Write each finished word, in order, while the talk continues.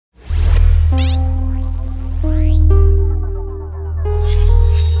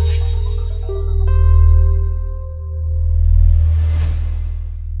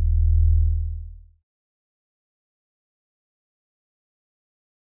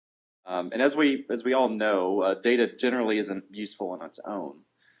And as we all know, data generally isn't useful on its own.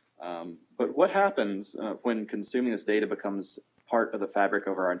 But what happens when consuming this data becomes part of the fabric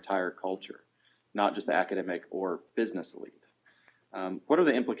of our entire culture, not just the academic or business elite? What are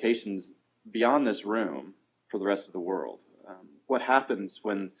the implications beyond this room for the rest of the world? What happens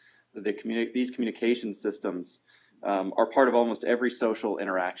when these communication systems are part of almost every social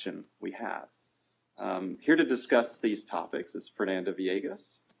interaction we have? Here to discuss these topics is Fernanda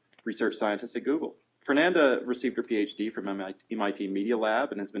Viegas, research scientist at Google. Fernanda received her PhD from MIT Media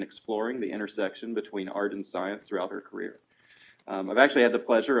Lab and has been exploring the intersection between art and science throughout her career. I've actually had the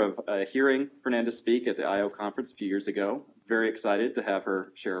pleasure of hearing Fernanda speak at the I/O conference a few years ago. Very excited to have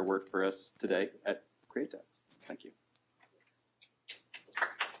her share her work for us today at CreateTech. Thank you.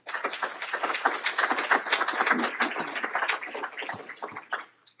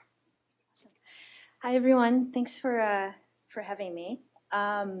 Hi, everyone. Thanks for having me.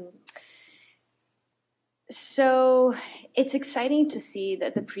 So it's exciting to see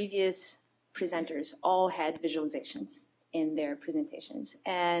that the previous presenters all had visualizations in their presentations.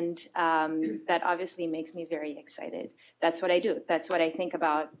 And that obviously makes me very excited. That's what I do. That's what I think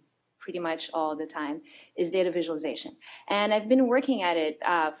about pretty much all the time, is data visualization. And I've been working at it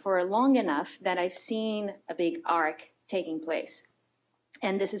for long enough that I've seen a big arc taking place.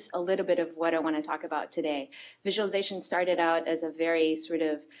 And this is a little bit of what I want to talk about today. Visualization started out as a very sort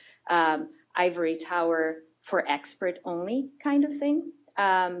of ivory tower for expert only kind of thing.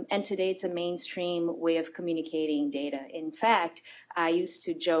 And today it's a mainstream way of communicating data. In fact, I used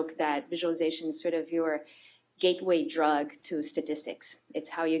to joke that visualization is sort of your gateway drug to statistics. It's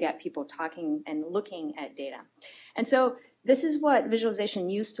how you get people talking and looking at data. And so this is what visualization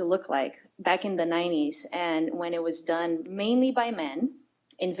used to look like back in the 90s, and when it was done mainly by men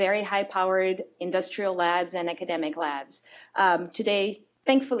in very high-powered industrial labs and academic labs. Today,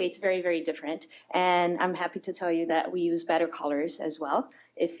 thankfully, it's very, very different, and I'm happy to tell you that we use better colors as well,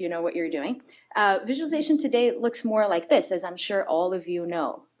 if you know what you're doing. Visualization today looks more like this, as I'm sure all of you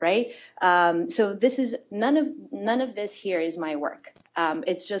know, right? So this is, none of this here is my work.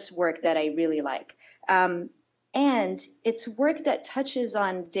 It's just work that I really like. And it's work that touches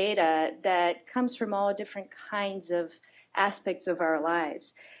on data that comes from all different kinds of aspects of our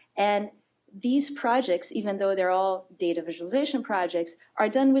lives. And these projects, even though they're all data visualization projects, are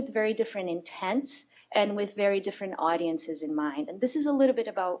done with very different intents and with very different audiences in mind. And this is a little bit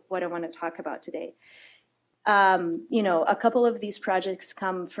about what I want to talk about today. You know, a couple of these projects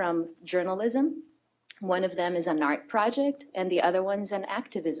come from journalism. One of them is an art project, and the other one's an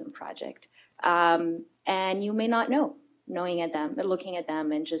activism project. And you may not know, looking at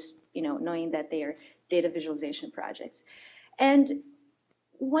them and just, you know, knowing that they are data visualization projects. And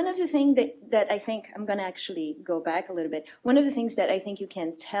one of the things that I think, I'm going to actually go back a little bit. One of the things that I think you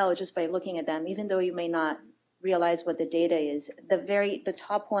can tell just by looking at them, even though you may not realize what the data is, the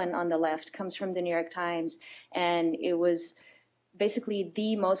top one on the left comes from the New York Times, and it was basically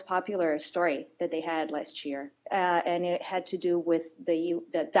the most popular story that they had last year. And it had to do with the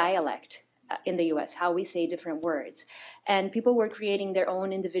dialect in the US, how we say different words. And people were creating their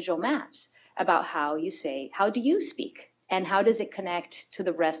own individual maps about how do you speak? And how does it connect to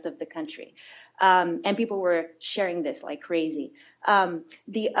the rest of the country? And people were sharing this like crazy.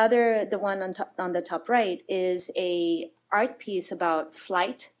 The one on the top right is a art piece about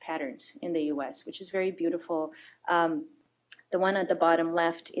flight patterns in the US, which is very beautiful. The one at the bottom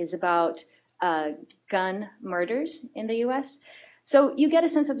left is about gun murders in the US. So you get a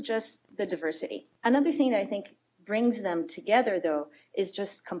sense of just the diversity. Another thing that I think brings them together, though, is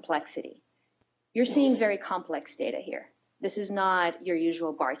just complexity. You're seeing very complex data here. This is not your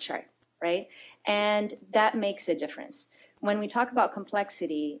usual bar chart, right? And that makes a difference. When we talk about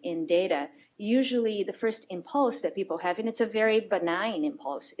complexity in data, usually the first impulse that people have, and it's a very benign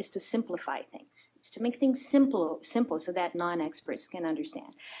impulse, is to simplify things. It's to make things simple so that non-experts can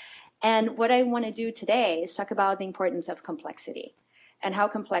understand. And what I want to do today is talk about the importance of complexity and how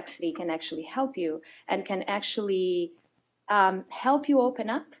complexity can actually help you and can actually help you open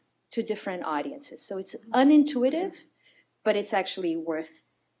up to different audiences. So it's unintuitive, but it's actually worth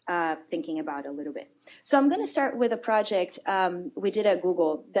thinking about a little bit. So I'm going to start with a project we did at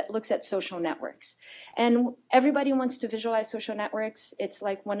Google that looks at social networks. And everybody wants to visualize social networks. It's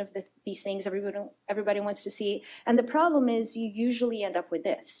like one of these things everybody wants to see. And the problem is you usually end up with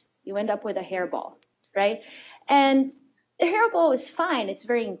this. You end up with a hairball, right? And the hairball is fine. It's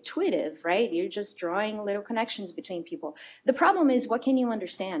very intuitive, right? You're just drawing little connections between people. The problem is, what can you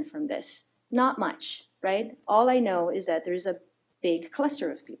understand from this? Not much, right? All I know is that there's a big cluster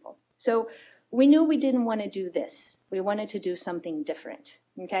of people. So we knew we didn't want to do this. We wanted to do something different,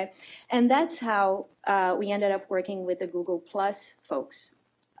 okay? And that's how we ended up working with the Google Plus folks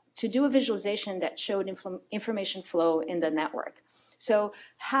to do a visualization that showed information flow in the network. So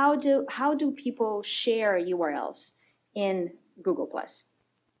how do people share URLs in Google Plus?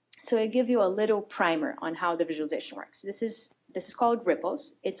 So I give you a little primer on how the visualization works. This is called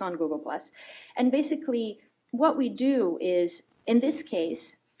Ripples. It's on Google Plus. And basically what we do is, in this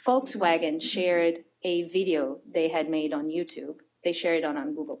case, Volkswagen shared a video they had made on YouTube. They shared it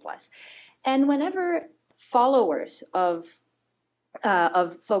on Google Plus. And whenever followers of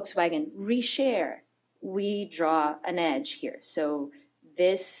Volkswagen reshare, we draw an edge here. So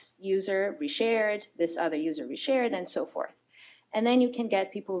this user reshared, this other user reshared, and so forth. And then you can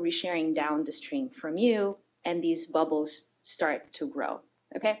get people resharing down the stream from you, and these bubbles start to grow,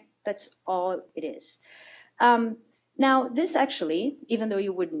 okay? That's all it is. Now, this actually, even though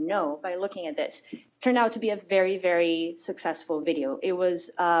you wouldn't know by looking at this, turned out to be a very, very successful video. It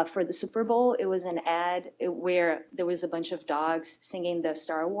was for the Super Bowl. It was an ad where there was a bunch of dogs singing the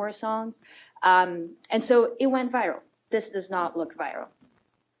Star Wars songs. And so it went viral. This does not look viral,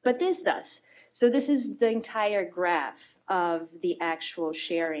 but this does. So this is the entire graph of the actual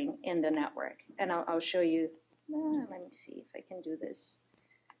sharing in the network. And I'll show you, let me see if I can do this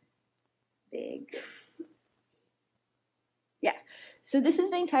big. Yeah, so this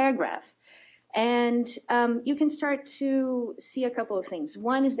is the entire graph. And you can start to see a couple of things.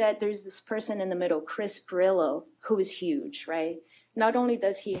 One is that there's this person in the middle, Chris Pirillo, who is huge, right? Not only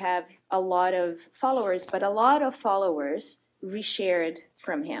does he have a lot of followers, but a lot of followers reshared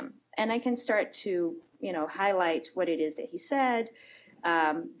from him. And I can start to, highlight what it is that he said.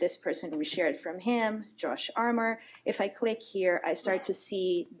 This person reshared from him, Josh Armour. If I click here, I start to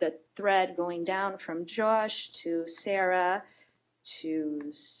see the thread going down from Josh to Sarah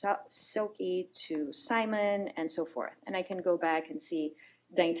to Silky to Simon and so forth. And I can go back and see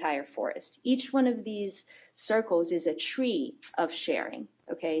the entire forest. Each one of these circles is a tree of sharing,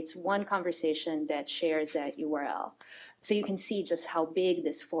 okay? It's one conversation that shares that URL. So you can see just how big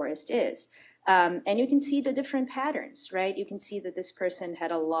this forest is. And you can see the different patterns, right? You can see that this person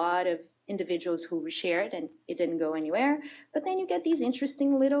had a lot of individuals who reshared and it didn't go anywhere. But then you get these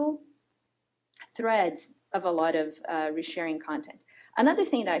interesting little threads of a lot of resharing content. Another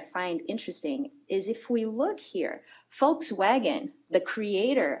thing that I find interesting is if we look here, Volkswagen, the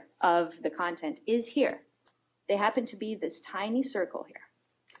creator of the content, is here. They happen to be this tiny circle here.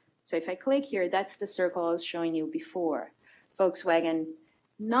 So if I click here, that's the circle I was showing you before. Volkswagen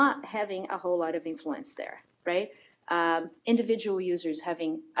not having a whole lot of influence there, right? Individual users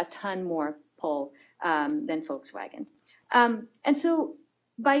having a ton more pull than Volkswagen. And so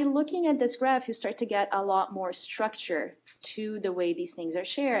by looking at this graph, you start to get a lot more structure to the way these things are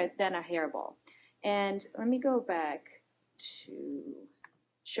shared than a hairball. And let me go back to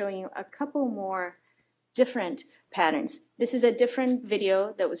showing you a couple more different patterns. This is a different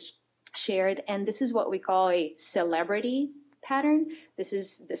video that was shared, and this is what we call a celebrity pattern.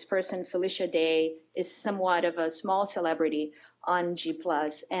 This person, Felicia Day, is somewhat of a small celebrity on G+,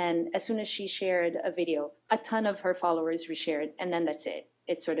 and as soon as she shared a video, a ton of her followers reshared, and then that's it.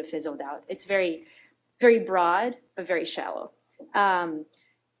 It sort of fizzled out. It's very, very broad, but very shallow.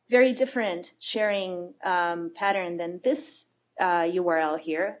 Very different sharing pattern than this URL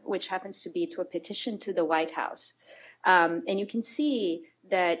here, which happens to be to a petition to the White House. And you can see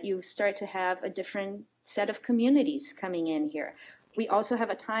that you start to have a different set of communities coming in here. We also have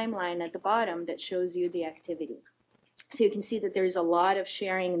a timeline at the bottom that shows you the activity. So you can see that there's a lot of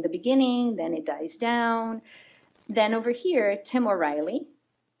sharing in the beginning, then it dies down. Then over here, Tim O'Reilly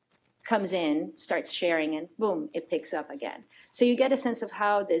comes in, starts sharing, and boom, it picks up again. So you get a sense of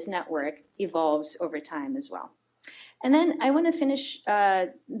how this network evolves over time as well. And then I want to finish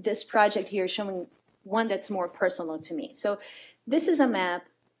this project here showing one that's more personal to me. So this is a map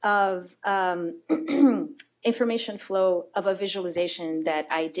of information flow of a visualization that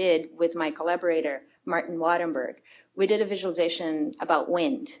I did with my collaborator, Martin Wattenberg. We did a visualization about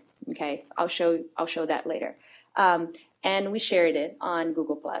wind. Okay, I'll show that later. And we shared it on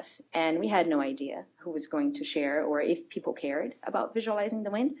Google+, and we had no idea who was going to share or if people cared about visualizing the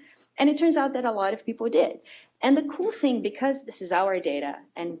wind. And it turns out that a lot of people did. And the cool thing, because this is our data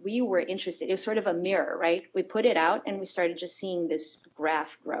and we were interested, it was sort of a mirror, right? We put it out and we started just seeing this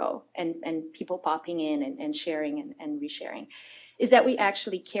graph grow and people popping in and sharing and resharing, is that we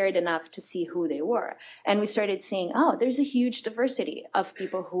actually cared enough to see who they were. And we started seeing, oh, there's a huge diversity of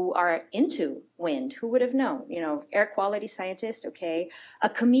people who are into wind. Who would have known? You know, air quality scientist, okay. A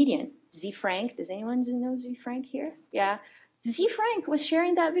comedian, Z. Frank. Does anyone know Z. Frank here? Yeah. Z Frank was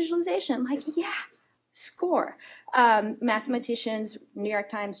sharing that visualization. I'm like, yeah, score. Mathematicians, New York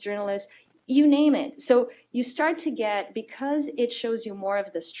Times journalists, you name it. So you start to get, because it shows you more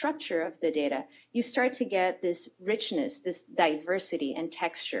of the structure of the data, you start to get this richness, this diversity and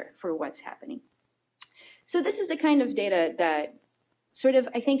texture for what's happening. So this is the kind of data that sort of,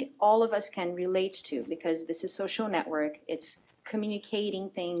 I think all of us can relate to, because this is social network, it's communicating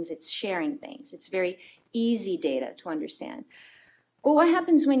things, it's sharing things. It's very easy data to understand. But what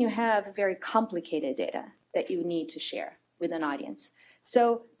happens when you have very complicated data that you need to share with an audience?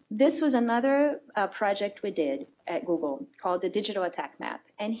 So this was another project we did at Google called the Digital Attack Map.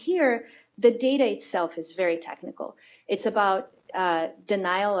 And here, the data itself is very technical. It's about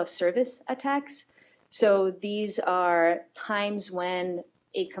denial of service attacks. So these are times when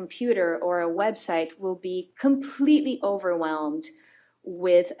a computer or a website will be completely overwhelmed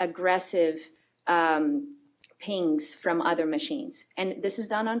with aggressive pings from other machines. And this is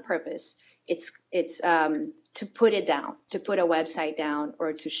done on purpose. It's to put it down, to put a website down,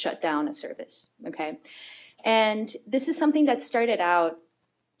 or to shut down a service, okay? And this is something that started out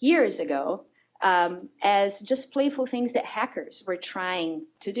years ago as just playful things that hackers were trying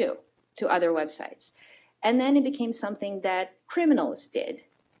to do to other websites. And then it became something that criminals did.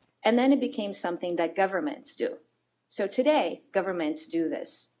 And then it became something that governments do. So today, governments do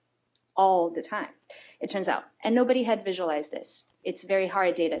this all the time, it turns out. And nobody had visualized this. It's very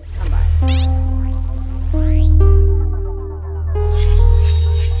hard data to come by.